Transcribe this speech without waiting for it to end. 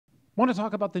want to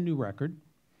talk about the new record.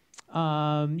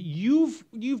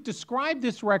 You've described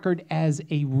this record as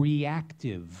a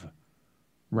reactive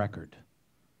record.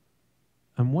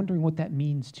 I'm wondering what that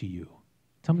means to you.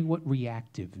 Tell me what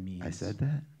reactive means. I said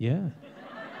that? Yeah.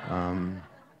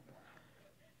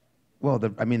 Well, the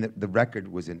record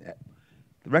was the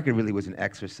record really was an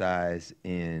exercise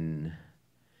in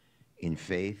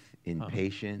faith, in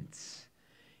patience,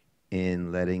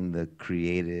 in letting the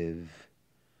creative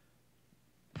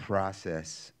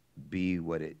process be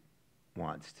what it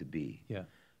wants to be. Yeah.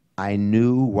 I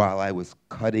knew while I was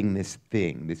cutting this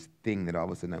thing that all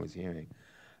of a sudden I was hearing,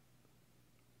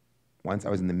 once I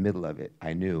was in the middle of it,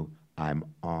 I knew I'm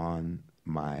on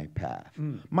my path.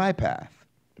 My path.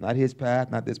 Not his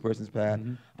path, not this person's path.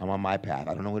 I'm on my path.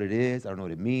 I don't know what it is, I don't know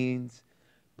what it means,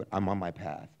 but I'm on my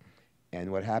path.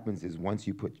 And what happens is once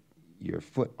you put your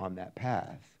foot on that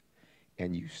path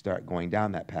and you start going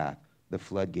down that path, the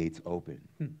floodgates open.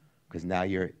 Because now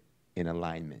you're in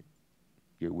alignment.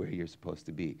 You're where you're supposed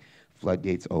to be.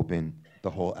 Floodgates open, the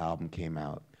whole album came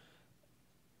out.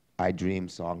 I dream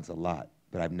songs a lot,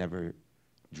 but I've never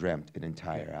dreamt an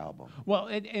entire album. Well,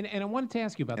 and I wanted to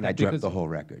ask you about that. And I dreamt the whole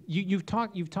record. You've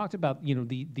talked about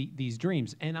these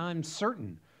dreams, and I'm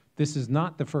certain this is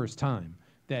not the first time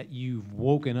that you've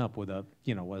woken up with a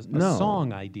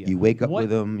song idea. You wake up with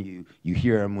them. You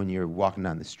hear them when you're walking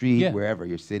down the street, wherever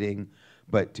you're sitting.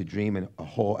 But to dream a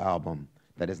whole album,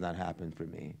 that has not happened for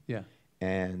me. Yeah.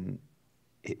 And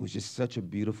it was just such a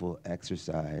beautiful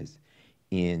exercise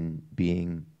in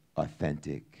being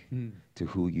authentic to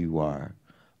who you are.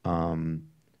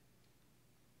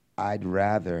 I'd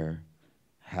rather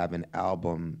have an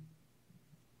album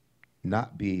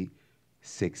not be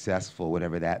successful,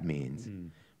 whatever that means,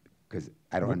 because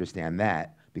I don't understand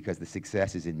that, because the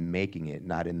success is in making it,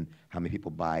 not in how many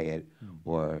people buy it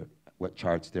or what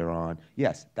charts they're on.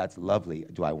 Yes, that's lovely.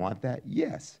 Do I want that?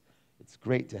 Yes. It's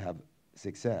great to have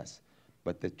success.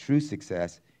 But the true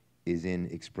success is in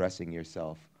expressing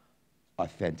yourself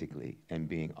authentically and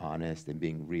being honest and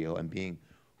being real and being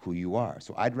who you are.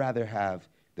 So I'd rather have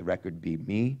the record be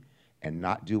me and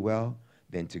not do well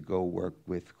than to go work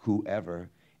with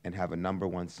whoever and have a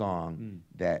 #1 song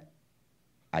that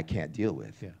I can't deal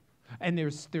with. Yeah. And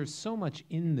there's so much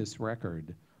in this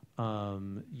record,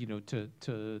 to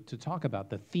talk about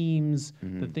the themes,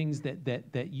 the things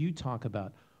that you talk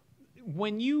about.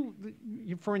 When you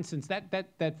for instance,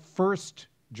 that first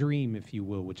dream, if you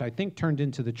will, which I think turned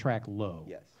into the track Low.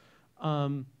 Yes.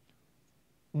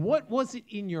 What was it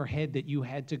in your head that you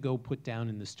had to go put down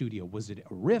in the studio? Was it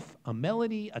a riff, a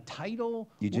melody, a title?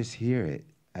 You just hear it.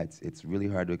 It's really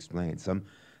hard to explain.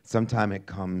 Sometimes it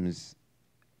comes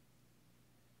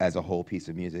as a whole piece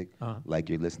of music, like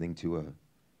you're listening to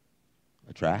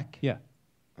a track. Yeah.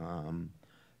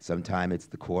 Sometimes it's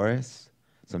the chorus.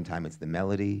 Sometimes it's the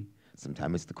melody.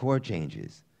 Sometimes it's the chord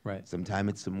changes. Right. Sometimes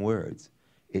it's some words.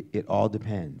 It all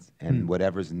depends. And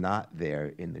whatever's not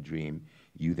there in the dream,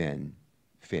 you then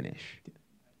finish.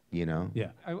 You know?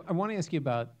 Yeah. I want to ask you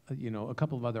about a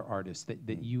couple of other artists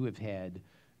that you have had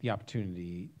the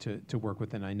opportunity to work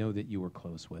with, and I know that you were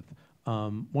close with.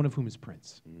 One of whom is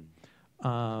Prince.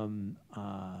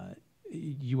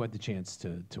 You had the chance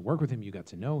to work with him. You got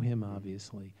to know him,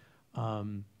 obviously.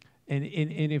 And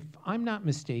if I'm not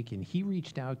mistaken, he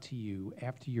reached out to you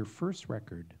after your first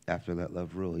record. After Let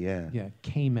Love Rule, yeah. Yeah,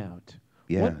 came out.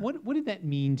 Yeah. What did that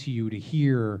mean to you to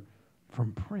hear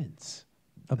from Prince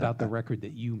about the record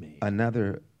that you made?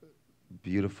 Another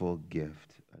beautiful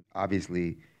gift.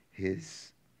 Obviously,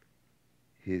 his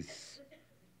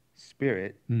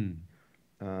spirit,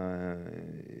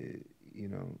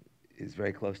 is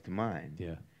very close to mine.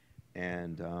 Yeah.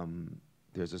 And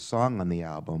there's a song on the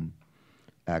album,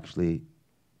 actually,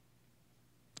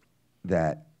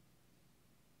 that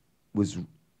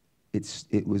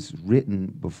it was written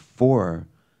before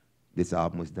this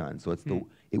album was done. So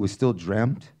it was still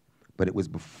dreamt, but it was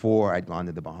before I'd gone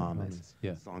to the Bahamas.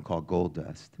 Yeah. A song called Gold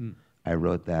Dust. I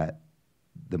wrote that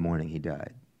the morning he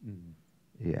died.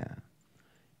 Yeah.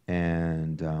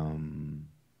 And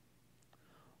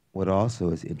what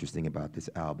also is interesting about this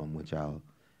album, which I'll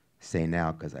say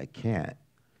now because I can't,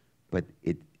 but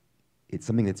it's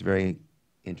something that's very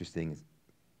interesting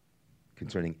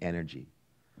concerning energy.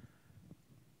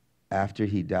 After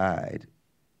he died,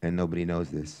 and nobody knows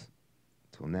this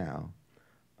till now,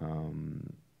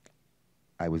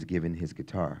 I was given his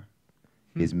guitar,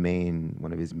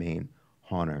 one of his main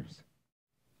honors.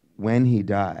 When he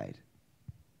died,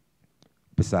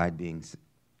 beside being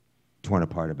torn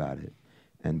apart about it,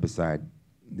 and beside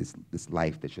this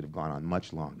life that should have gone on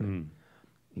much longer,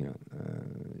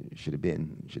 should have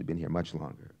been here much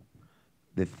longer.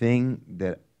 The thing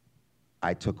that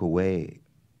I took away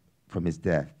from his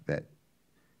death that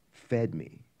fed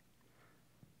me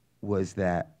was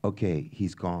that, okay,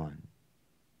 he's gone.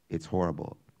 It's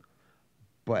horrible.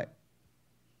 But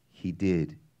he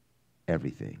did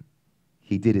everything.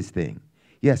 He did his thing.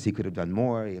 Yes, he could have done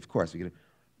more, of course,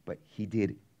 but he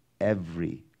did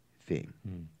everything,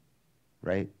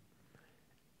 right?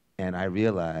 And I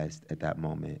realized at that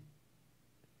moment,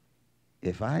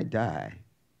 if I die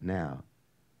now,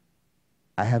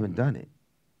 I haven't done it.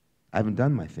 I haven't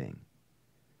done my thing.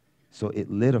 So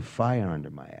it lit a fire under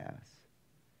my ass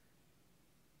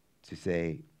to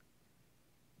say,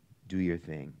 do your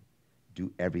thing,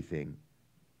 do everything,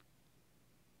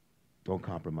 don't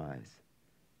compromise,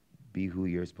 be who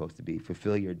you're supposed to be,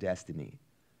 fulfill your destiny,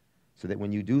 so that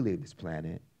when you do leave this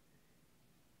planet,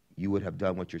 you would have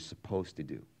done what you're supposed to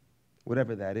do,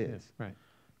 whatever that is, right?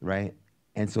 Right?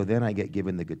 And so then I get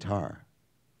given the guitar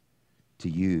to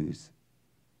use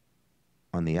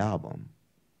on the album.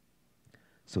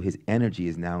 So his energy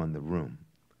is now in the room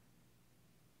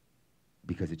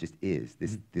because it just is.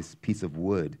 This piece of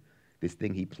wood, this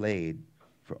thing he played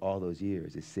for all those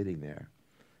years is sitting there.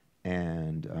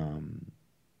 And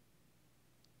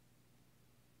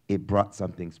it brought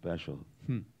something special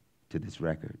to this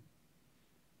record.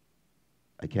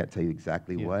 I can't tell you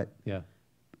exactly what. Yeah.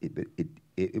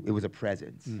 It was a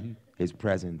presence. His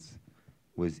presence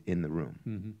was in the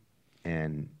room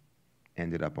and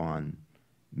ended up on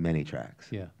many tracks.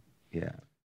 Yeah. Yeah.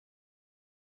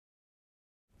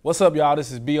 What's up, y'all?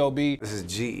 This is B.O.B. This is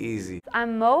G-Eazy.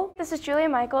 I'm Mo. This is Julia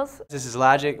Michaels. This is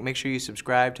Logic. Make sure you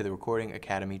subscribe to the Recording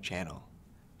Academy channel.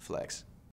 Flex.